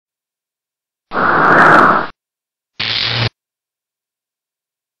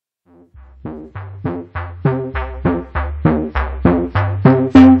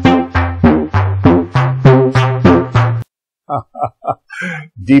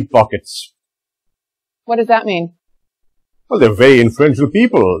Deep pockets. What does that mean? Well, they're very influential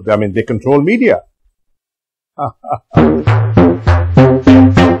people. I mean, they control media.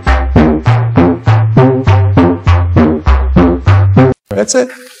 That's it.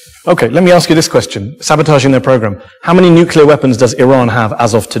 Okay, let me ask you this question. Sabotaging their program. How many nuclear weapons does Iran have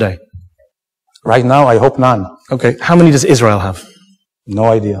as of today? Right now, I hope none. Okay, how many does Israel have? No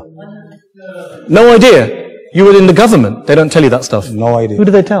idea. No idea? You were in the government. They don't tell you that stuff. No idea. Who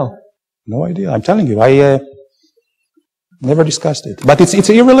do they tell? No idea. I'm telling you, I never discussed it. But it's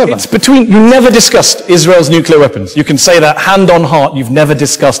irrelevant. It's between, you never discussed Israel's nuclear weapons. You can say that hand on heart, you've never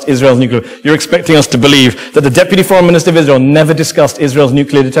discussed Israel's nuclear. You're expecting us to believe that the Deputy Foreign Minister of Israel never discussed Israel's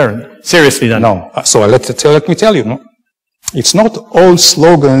nuclear deterrent? Seriously, then? No. So let me tell you, no? It's not all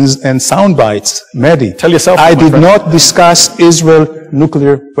slogans and sound bites, Mehdi. Tell yourself. I did not discuss Israel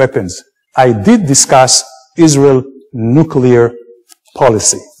nuclear weapons. I did discuss Israel nuclear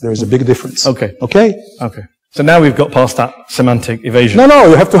policy. There is a big difference. Okay. Okay? Okay. So now we've got past that semantic evasion. No,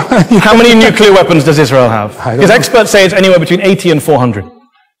 you have to... How many nuclear weapons does Israel have? I don't Because know. experts say it's anywhere between 80 and 400.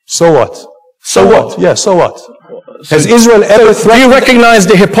 So what? So what? Yeah, so what? Has Israel ever threatened... Do you recognize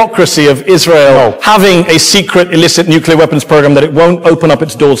the hypocrisy of Israel having a secret illicit nuclear weapons program that it won't open up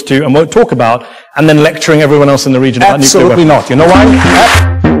its doors to and won't talk about, and then lecturing everyone else in the region about nuclear weapons? Absolutely not. You know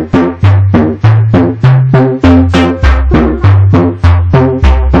why?